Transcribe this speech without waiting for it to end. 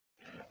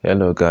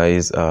Hello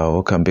guys,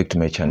 welcome back to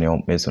my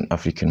channel. Mason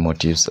African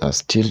Motives are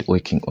still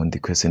working on the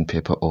question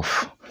paper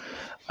of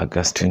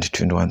August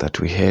 2021 that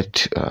we had.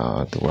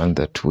 The one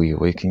that we're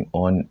working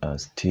on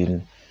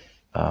still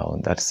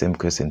on that same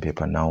question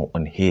paper now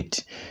on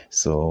heat.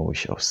 So we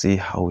shall see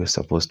how we're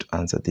supposed to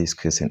answer this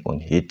question on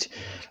heat.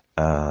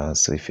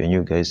 So if you're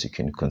new guys, you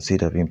can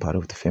consider being part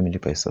of the family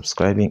by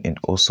subscribing and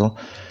also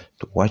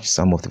to watch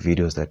some of the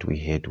videos that we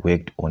had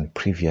worked on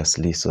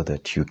previously so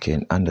that you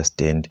can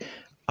understand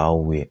how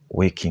we're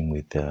working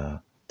with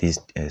these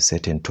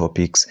certain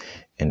topics.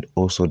 And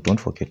also don't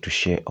forget to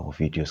share our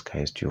videos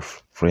guys to your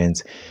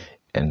friends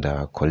and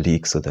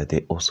colleagues so that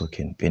they also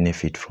can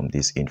benefit from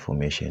this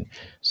information.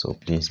 So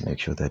please make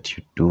sure that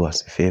you do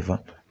us a favor,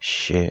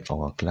 share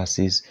our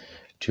classes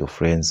to your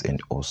friends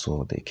and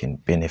also they can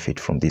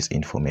benefit from this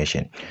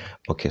information.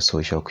 Okay, so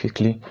we shall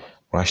quickly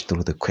rush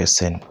through the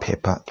question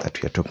paper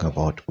that we are talking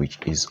about, which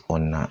is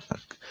on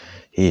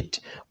heat.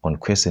 On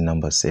question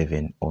number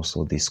 7,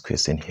 also this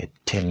question had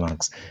 10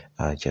 marks,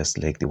 just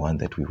like the one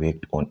that we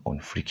worked on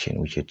friction,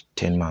 which had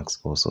 10 marks.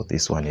 Also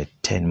this one had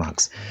 10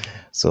 marks.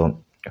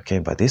 So okay,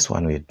 but this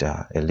one we had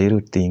a little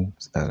thing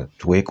to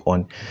work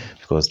on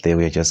because they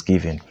were just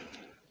given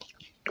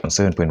on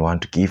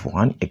 7.1 to give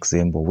one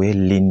example where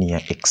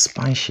linear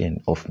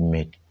expansion of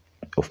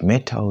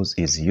metals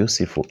is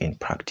useful in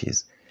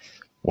practice.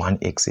 One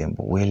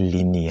example where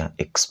linear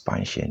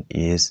expansion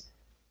is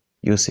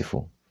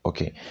useful.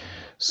 Okay,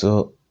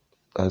 so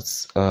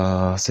that's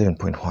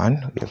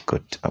 7.1. We've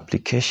got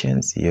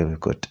applications here. We've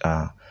got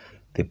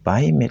the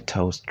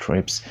bimetal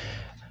strips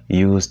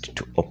used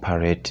to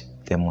operate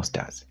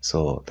thermostats.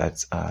 So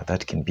that's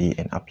that can be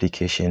an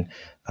application.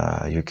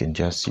 You can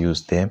just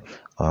use them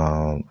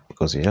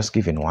because we're just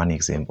given one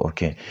example.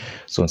 Okay,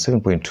 so on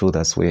 7.2,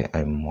 that's where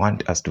I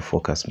want us to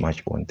focus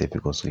much on there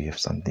because we have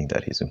something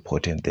that is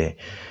important there.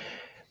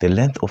 The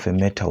length of a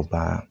metal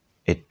bar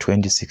at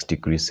 26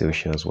 degrees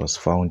Celsius was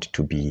found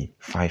to be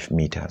 5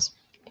 meters.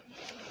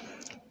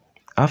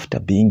 After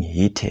being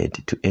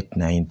heated to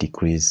 89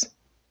 degrees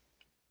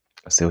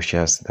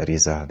Celsius, that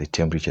is the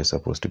temperature is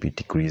supposed to be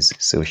degrees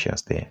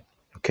Celsius there,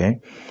 okay,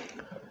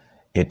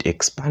 it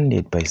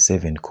expanded by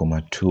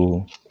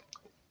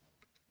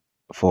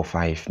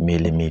 7.245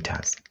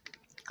 millimeters.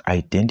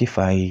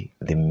 Identify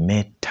the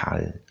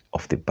metal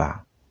of the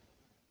bar.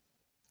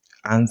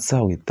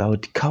 Answer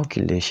without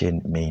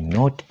calculation may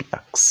not be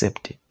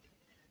accepted.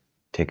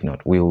 Take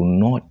note, will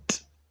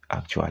not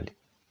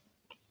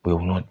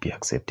be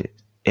accepted.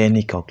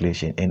 Any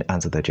calculation, any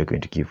answer that you're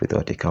going to give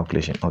without a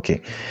calculation.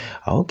 Okay,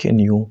 how can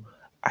you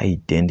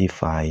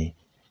identify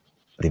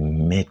the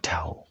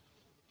metal?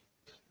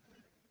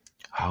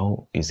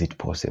 How is it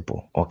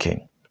possible?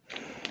 Okay,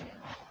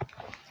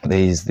 there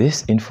is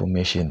this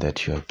information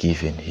that you are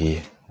given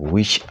here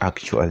which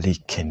actually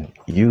can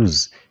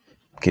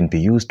be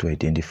used to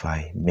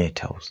identify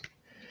metals.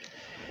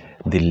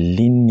 The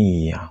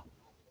linear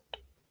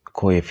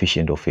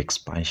coefficient of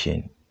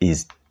expansion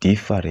is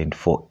different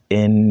for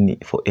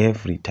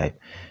every type.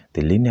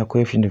 The linear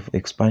coefficient of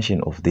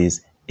expansion of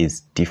this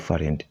is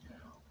different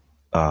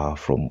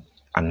from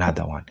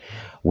another one,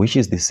 which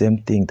is the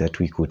same thing that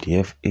we could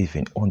have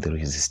even on the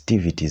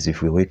resistivities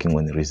if we're working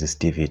on the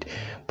resistivity.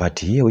 But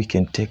here we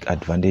can take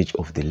advantage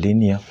of the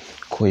linear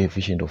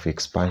coefficient of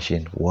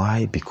expansion.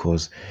 Why?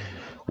 Because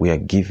we are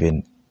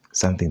given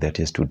something that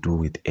has to do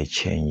with a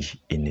change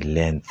in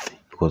length,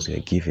 because we are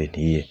given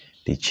here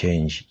the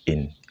change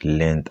in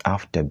length.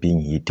 After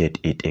being heated,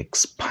 it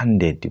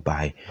expanded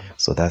by,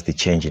 so that's the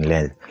change in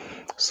length.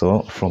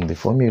 So from the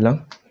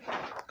formula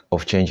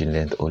of change in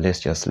length, or let's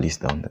just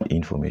list down the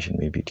information,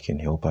 maybe it can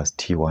help us.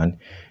 T1,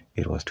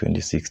 it was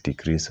 26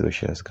 degrees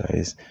Celsius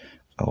guys.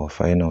 Our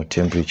final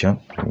temperature,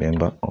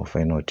 remember our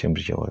final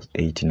temperature was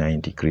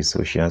 89 degrees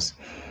Celsius.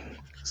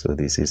 So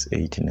this is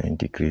 89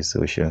 degrees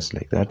Celsius,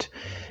 like that.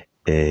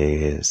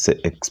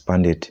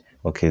 Expanded.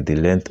 Okay, the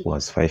length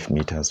was 5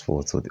 meters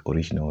forward, so the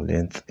original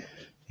length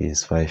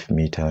is 5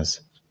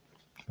 meters.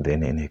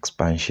 Then an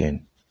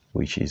expansion,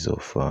 which is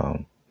of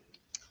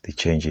the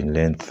change in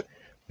length,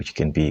 which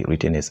can be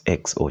written as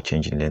x or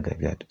change in length,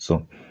 like that.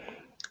 So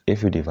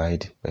if you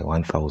divide by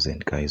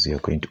 1000 guys, you are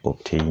going to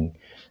obtain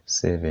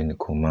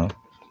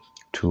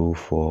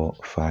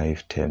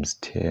 7.245 times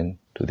 10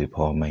 to the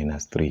power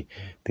minus 3.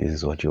 This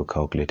is what your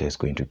calculator is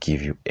going to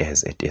give you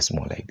as a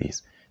decimal like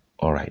this.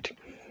 All right.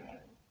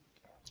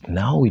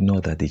 Now we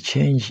know that the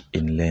change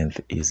in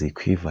length is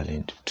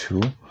equivalent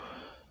to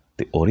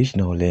the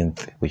original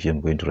length, which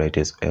I'm going to write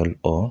as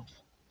LO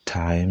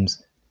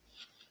times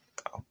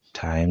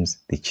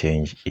the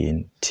change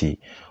in T,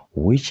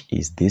 which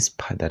is this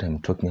part that I'm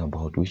talking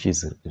about, which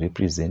is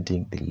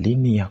representing the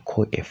linear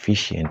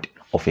coefficient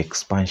of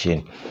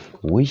expansion,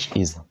 which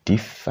is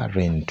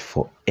different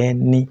for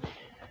any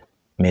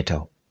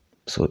metal.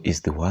 So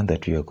it's the one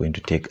that we are going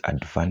to take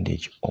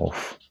advantage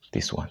of,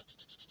 this one.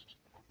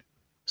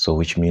 So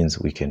which means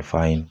we can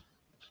find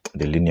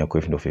the linear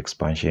coefficient of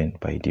expansion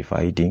by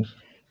dividing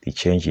the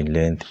change in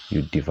length.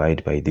 You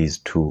divide by these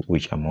two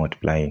which are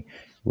multiplying,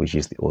 which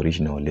is the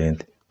original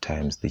length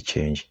times the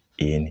change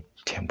in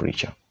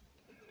temperature.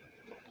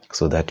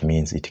 So that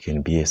means it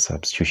can be a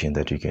substitution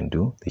that you can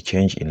do. The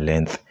change in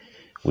length,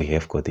 we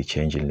have got the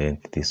change in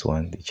length, this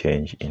one, the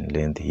change in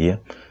length here,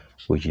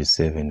 which is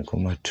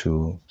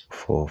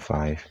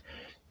 7,245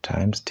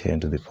 times 10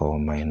 to the power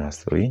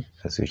minus 3.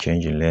 That's your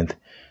change in length,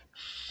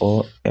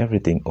 or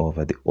everything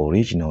over the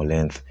original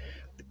length,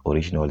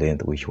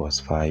 which was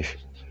 5,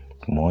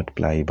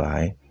 multiplied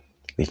by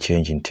the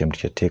change in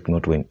temperature. Take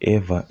note,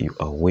 whenever you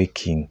are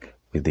working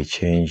with the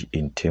change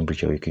in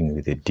temperature, working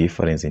with the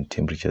difference in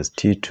temperatures,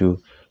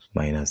 T2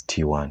 minus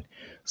T1.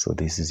 So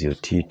this is your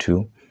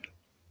T2,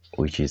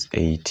 which is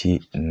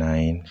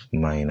 89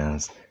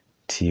 minus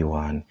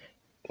T1,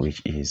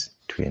 which is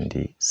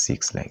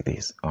 26, like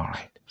this. All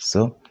right,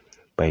 so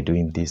by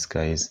doing this,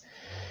 guys,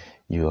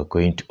 you are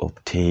going to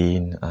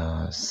obtain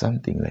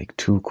something like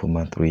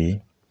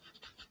 2,3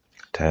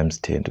 times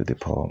 10 to the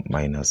power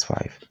minus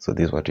 5. So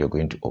this is what you're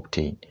going to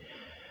obtain.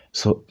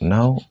 So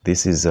now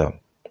this is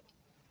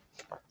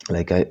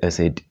like I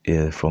said,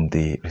 from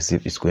the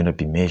receipt, it's going to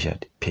be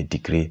measured per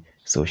degree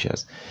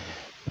Celsius.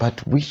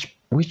 But which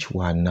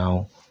one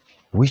now?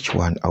 Which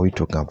one are we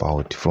talking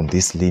about from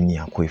this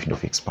linear coefficient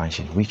of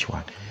expansion? Which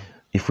one?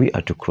 If we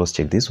are to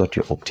cross-check, this is what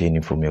you're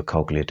obtaining from your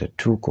calculator,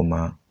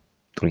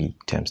 2,3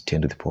 times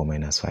 10 to the power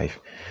minus 5.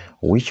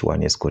 Which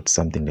one has got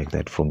something like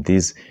that? From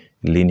this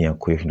linear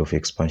coefficient of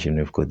expansion,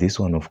 we've got this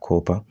one of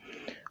copper,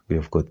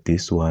 we've got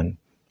this one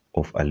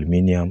of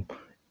aluminium,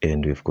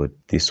 and we've got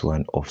this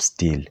one of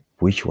steel.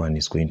 Which one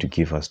is going to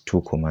give us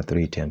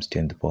 2,3 times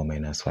 10 to the power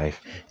minus 5?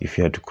 If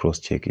you had to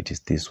cross-check, it is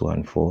this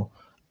one for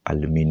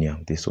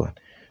aluminium. This one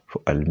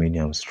for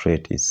aluminium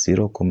straight is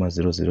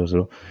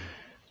 0,000.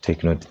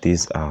 Take note,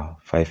 these are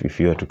 5. If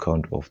you were to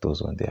count off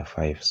those ones, they are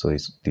 5. So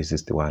this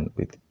is the one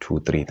with 2,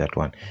 3. That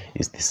one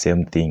is the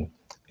same thing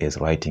as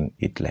writing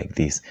it like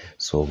this.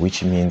 So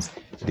which means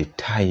the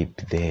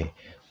type there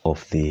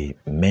of the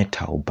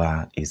metal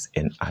bar is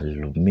an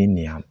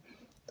aluminium.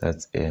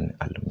 That's an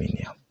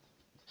aluminium.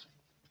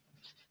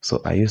 So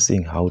are you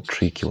seeing how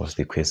tricky was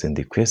the question?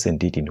 The question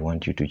didn't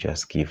want you to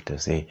just give to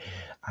say,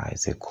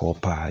 it's a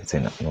copper, it's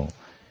a no.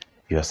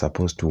 You are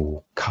supposed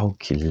to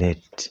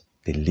calculate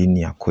the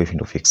linear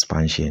coefficient of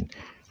expansion,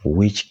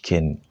 which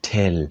can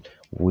tell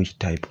which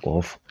type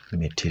of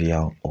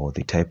material or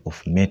the type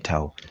of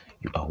metal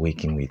you are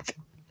working with.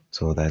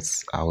 So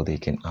that's how they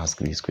can ask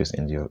this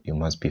question. You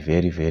must be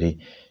very, very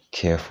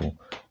careful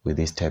with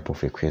this type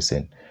of a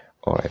question.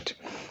 All right.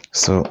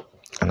 So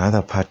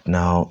another part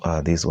now,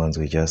 these ones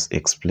we just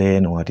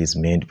explain what is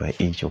meant by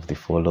each of the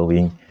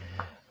following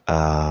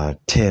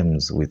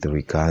terms with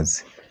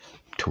regards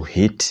to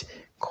heat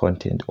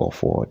content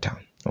of water.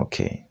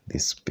 Okay,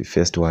 this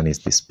first one is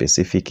the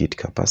specific heat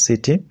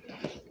capacity.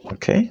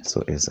 Okay,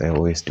 so as I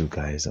always do,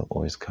 guys, I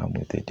always come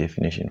with a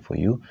definition for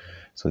you.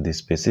 So the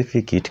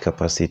specific heat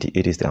capacity,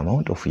 it is the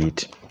amount of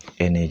heat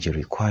energy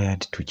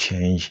required to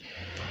change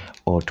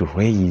or to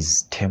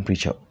raise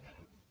temperature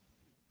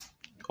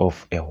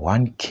of a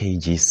 1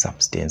 kg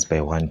substance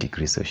by 1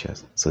 degree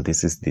Celsius. So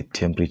this is the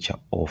temperature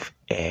of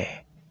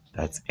air.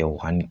 That's a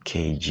 1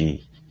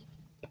 kg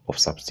of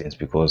substance,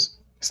 because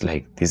it's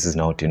like this is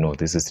now to know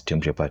this is the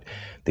temperature, but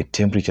the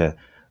temperature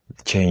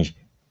change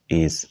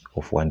is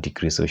of 1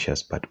 degree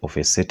Celsius, but of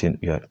a certain,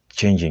 you are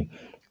changing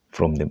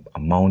from the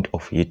amount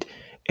of heat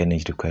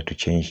energy required to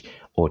change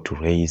or to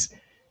raise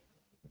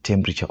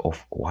temperature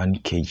of 1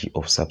 kg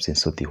of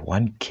substance. So the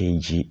 1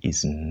 kg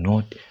is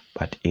not,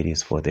 but it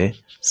is for the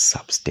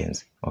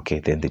substance. Okay,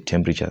 then the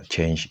temperature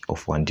change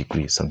of 1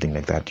 degree, something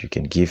like that. You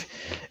can give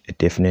a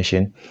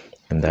definition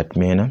in that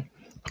manner.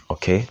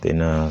 Okay, then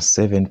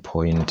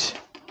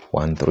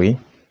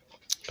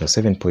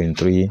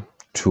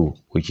 7.32,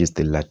 which is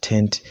the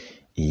latent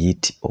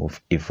heat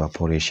of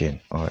evaporation.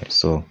 All right,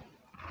 so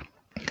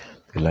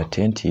the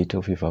latent heat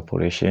of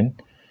evaporation,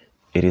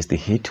 it is the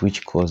heat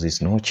which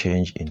causes no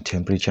change in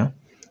temperature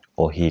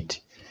or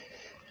heat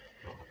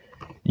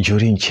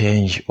during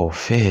change of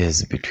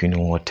phase between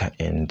water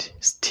and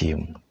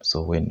steam.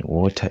 So when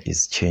water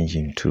is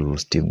changing to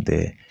steam,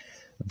 there,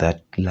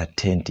 that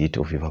latent heat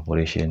of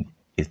evaporation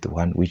is the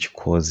one which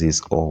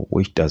causes or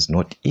which does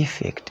not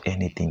affect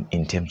anything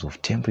in terms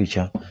of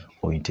temperature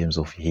or in terms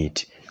of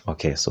heat.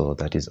 Okay, so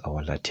that is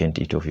our latent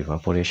heat of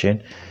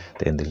evaporation.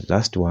 Then the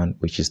last one,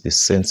 which is the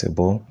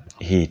sensible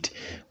heat.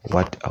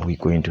 What are we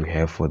going to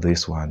have for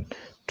this one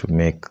to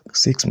make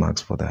 6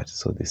 marks for that?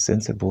 So the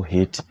sensible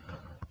heat,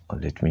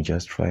 let me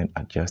just try and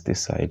adjust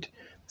this side.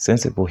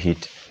 Sensible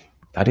heat,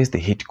 that is the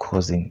heat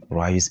causing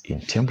rise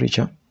in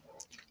temperature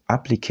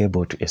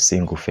applicable to a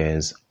single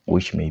phase,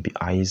 which may be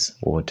ice,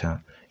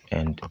 water,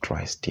 and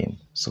dry steam.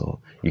 So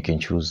you can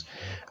choose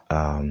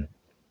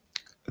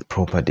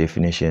proper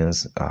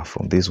definitions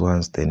from these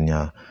ones,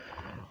 then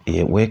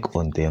work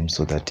on them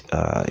so that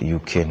you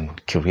can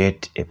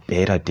create a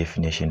better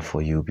definition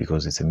for you,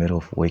 because it's a matter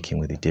of working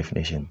with the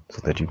definition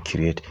so that you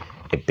create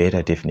a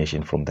better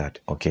definition from that.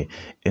 Okay,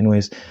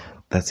 anyways,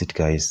 that's it,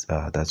 guys.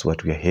 That's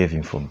what we are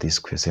having from this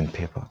question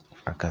paper,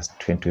 August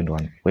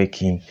 2021,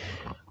 working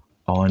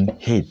on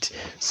it.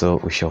 So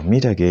we shall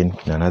meet again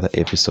in another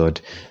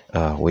episode,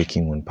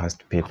 working on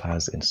past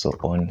papers and so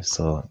on.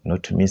 So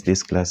not to miss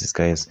these classes,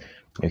 guys.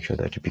 Make sure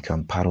that you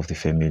become part of the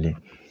family,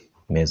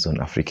 Mason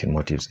African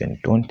Motives,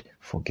 and don't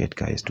forget,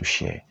 guys, to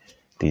share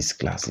these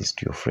classes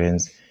to your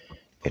friends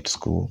at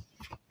school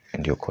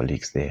and your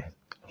colleagues there.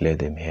 Let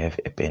them have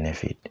a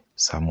benefit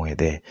somewhere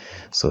there.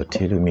 So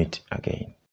till we meet again.